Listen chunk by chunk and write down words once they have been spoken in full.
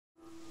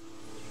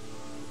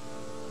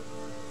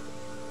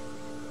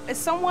As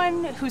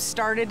someone who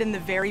started in the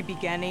very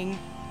beginning,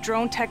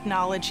 drone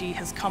technology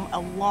has come a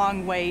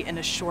long way in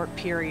a short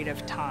period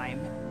of time.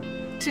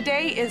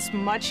 Today is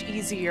much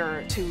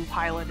easier to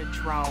pilot a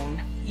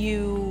drone.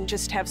 You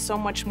just have so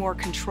much more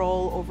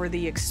control over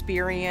the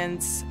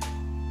experience.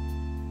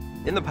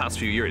 In the past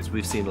few years,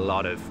 we've seen a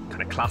lot of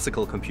kind of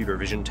classical computer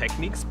vision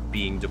techniques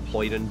being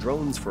deployed in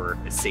drones for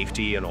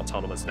safety and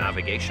autonomous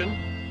navigation.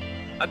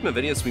 At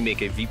Moviduis, we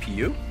make a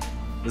VPU.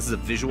 This is a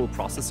visual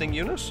processing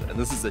unit, and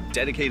this is a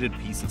dedicated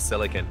piece of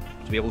silicon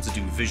to be able to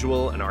do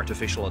visual and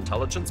artificial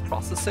intelligence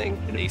processing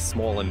in a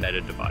small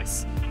embedded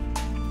device.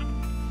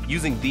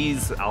 Using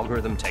these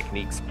algorithm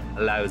techniques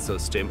allows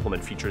us to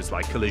implement features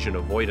like collision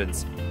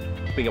avoidance,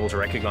 being able to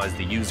recognize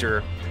the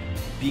user,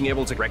 being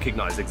able to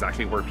recognize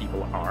exactly where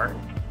people are.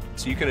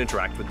 So you can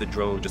interact with the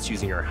drone just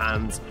using your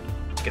hands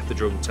to get the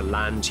drone to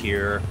land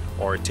here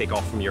or take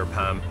off from your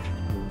palm.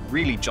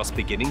 We're really just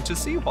beginning to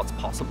see what's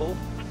possible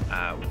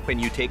when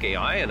you take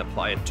AI and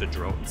apply it to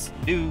drones.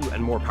 New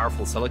and more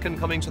powerful silicon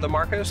coming to the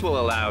market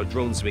will allow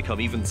drones to become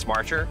even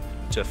smarter,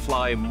 to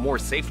fly more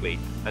safely,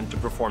 and to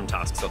perform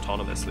tasks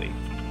autonomously.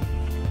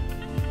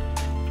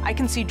 I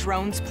can see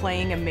drones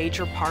playing a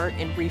major part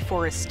in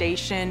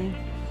reforestation,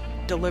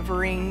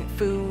 delivering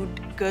food,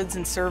 goods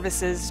and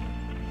services,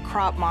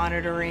 crop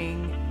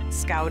monitoring,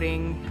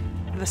 scouting.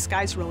 The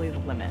sky's really the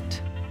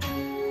limit.